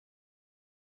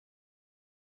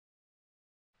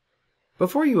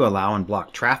Before you allow and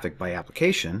block traffic by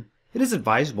application, it is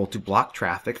advisable to block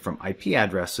traffic from IP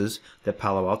addresses that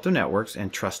Palo Alto Networks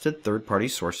and trusted third-party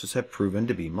sources have proven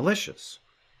to be malicious.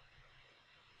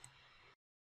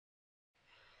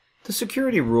 The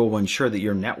security rule will ensure that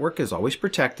your network is always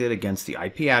protected against the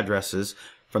IP addresses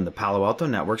from the Palo Alto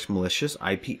Networks malicious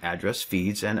IP address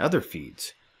feeds and other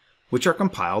feeds, which are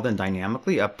compiled and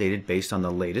dynamically updated based on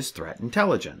the latest threat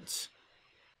intelligence.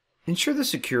 Ensure the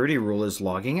security rule is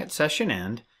logging at session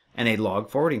end and a log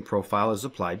forwarding profile is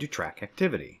applied to track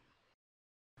activity.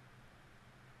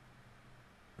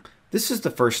 This is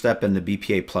the first step in the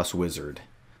BPA Plus wizard.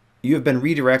 You have been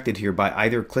redirected here by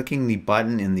either clicking the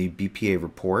button in the BPA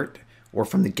report or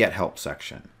from the Get Help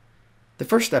section. The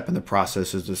first step in the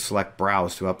process is to select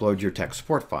Browse to upload your tech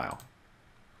support file.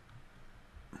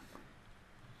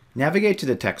 Navigate to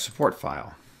the tech support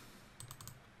file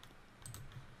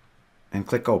and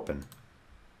click Open.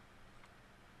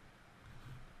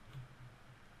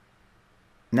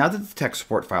 Now that the tech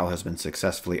support file has been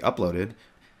successfully uploaded,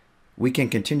 we can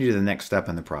continue to the next step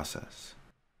in the process.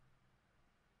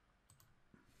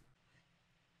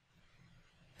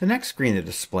 The next screen that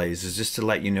displays is just to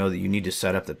let you know that you need to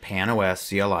set up the Panos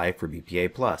CLI for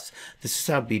BPA Plus. This is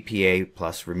how BPA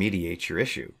Plus remediates your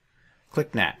issue.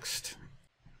 Click Next.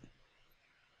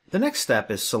 The next step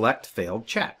is Select Failed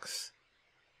Checks.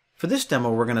 For this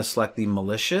demo, we're going to select the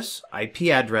Malicious IP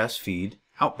address feed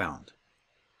Outbound.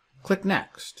 Click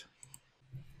Next.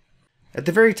 At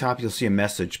the very top, you'll see a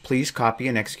message, please copy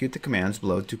and execute the commands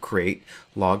below to create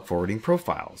log forwarding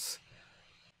profiles.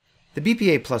 The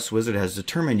BPA Plus wizard has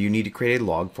determined you need to create a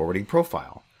log forwarding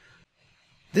profile.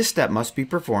 This step must be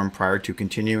performed prior to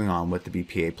continuing on with the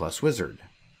BPA Plus wizard.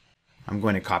 I'm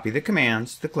going to copy the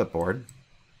commands to the clipboard.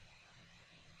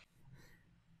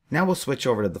 Now we'll switch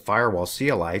over to the Firewall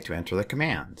CLI to enter the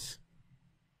commands.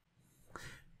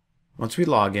 Once we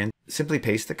log in, simply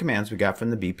paste the commands we got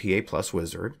from the BPA Plus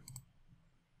wizard.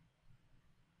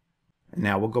 And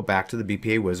now we'll go back to the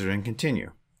BPA wizard and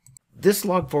continue. This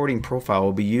log forwarding profile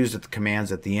will be used at the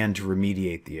commands at the end to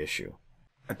remediate the issue.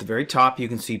 At the very top, you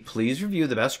can see please review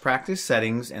the best practice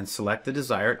settings and select the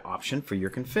desired option for your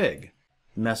config.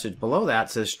 The message below that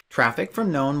says traffic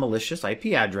from known malicious IP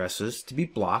addresses to be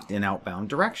blocked in outbound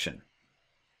direction.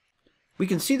 We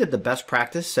can see that the best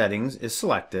practice settings is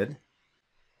selected.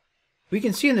 We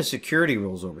can see in the security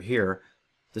rules over here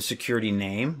the security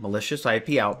name, malicious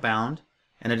IP outbound,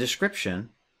 and a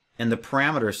description, and the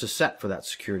parameters to set for that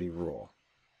security rule.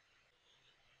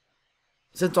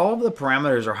 Since all of the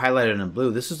parameters are highlighted in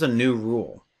blue, this is a new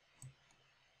rule.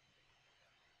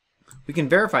 We can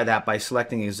verify that by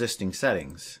selecting existing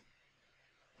settings.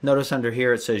 Notice under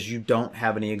here it says you don't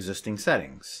have any existing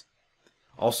settings.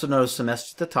 Also notice the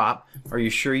message at the top, are you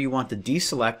sure you want to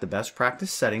deselect the best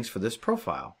practice settings for this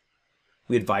profile?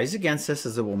 We advise against this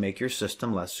as it will make your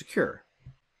system less secure.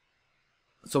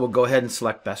 So we'll go ahead and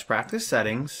select best practice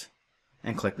settings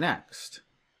and click Next.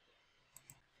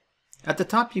 At the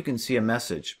top you can see a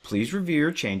message, please review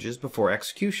your changes before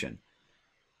execution.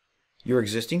 Your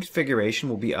existing configuration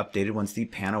will be updated once the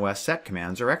Panos set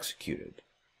commands are executed.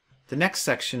 The next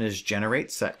section is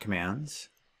Generate Set Commands.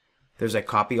 There's a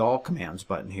Copy All Commands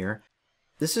button here.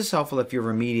 This is helpful if you're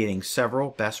remediating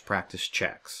several best practice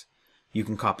checks. You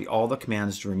can copy all the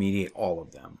commands to remediate all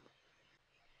of them.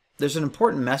 There's an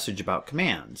important message about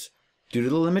commands. Due to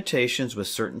the limitations with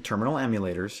certain terminal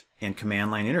emulators and command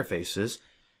line interfaces,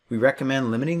 we recommend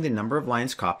limiting the number of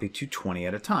lines copied to 20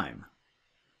 at a time.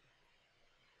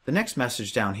 The next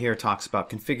message down here talks about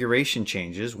configuration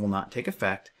changes will not take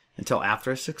effect until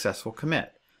after a successful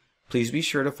commit. Please be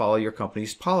sure to follow your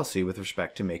company's policy with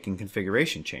respect to making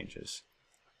configuration changes.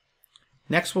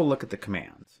 Next, we'll look at the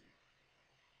commands.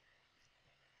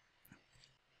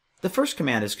 The first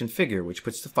command is configure, which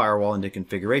puts the firewall into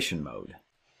configuration mode.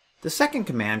 The second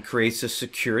command creates a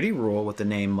security rule with the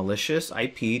name malicious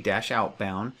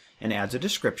IP-outbound and adds a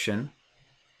description.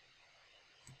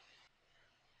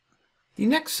 The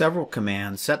next several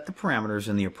commands set the parameters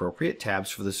in the appropriate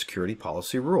tabs for the security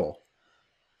policy rule.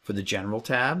 For the General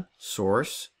tab,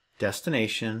 Source,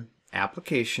 Destination,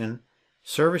 Application,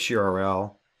 Service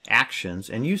URL, Actions,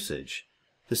 and Usage.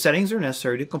 The settings are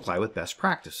necessary to comply with best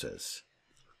practices.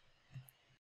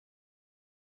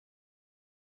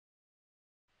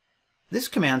 This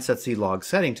command sets the log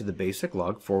setting to the basic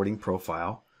log forwarding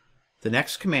profile. The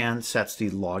next command sets the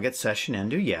log at session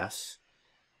end to yes.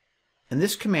 And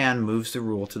this command moves the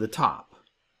rule to the top.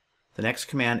 The next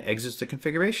command exits the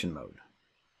configuration mode.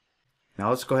 Now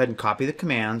let's go ahead and copy the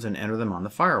commands and enter them on the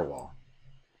firewall.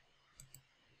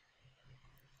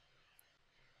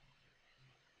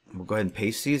 We'll go ahead and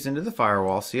paste these into the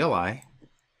Firewall CLI.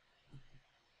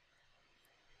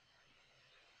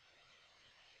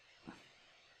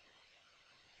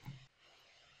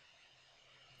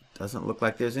 Doesn't look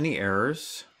like there's any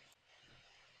errors.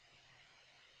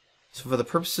 So for the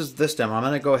purposes of this demo, I'm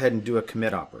going to go ahead and do a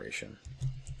commit operation.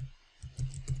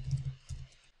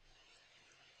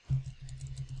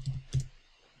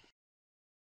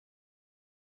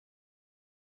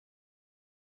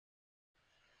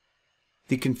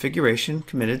 The configuration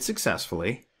committed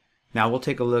successfully. Now we'll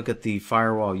take a look at the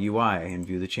firewall UI and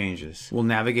view the changes. We'll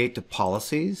navigate to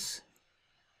Policies,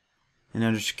 and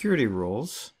under Security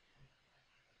Rules,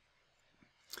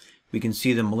 we can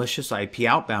see the Malicious IP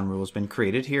Outbound rule has been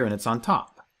created here, and it's on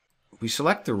top. If we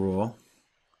select the rule,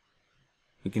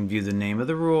 we can view the name of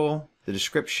the rule, the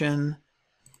description.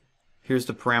 Here's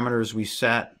the parameters we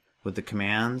set with the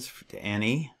commands to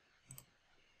any,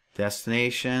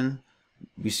 destination.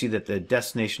 We see that the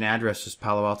destination address is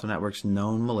Palo Alto Networks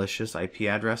known malicious IP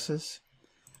addresses.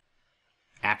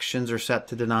 Actions are set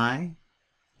to deny.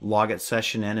 Log at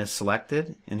session N is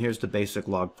selected, and here's the basic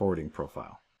log forwarding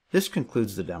profile. This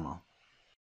concludes the demo.